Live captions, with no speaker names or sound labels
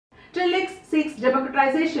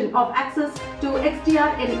democratization of access to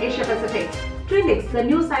XDR in Asia Pacific. Trilix, the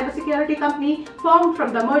new cybersecurity company formed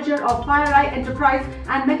from the merger of FireEye Enterprise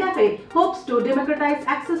and McAfee, hopes to democratize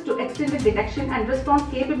access to extended detection and response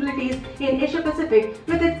capabilities in Asia Pacific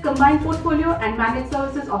with its combined portfolio and managed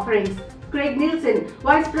services offerings. Craig Nielsen,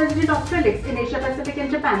 Vice President of Trilix in Asia Pacific and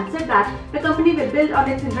Japan, said that the company will build on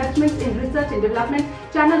its investments in research and development,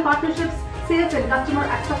 channel partnerships, sales and customer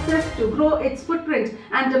success to grow its footprint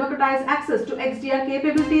and democratize access to XDR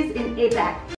capabilities in APAC.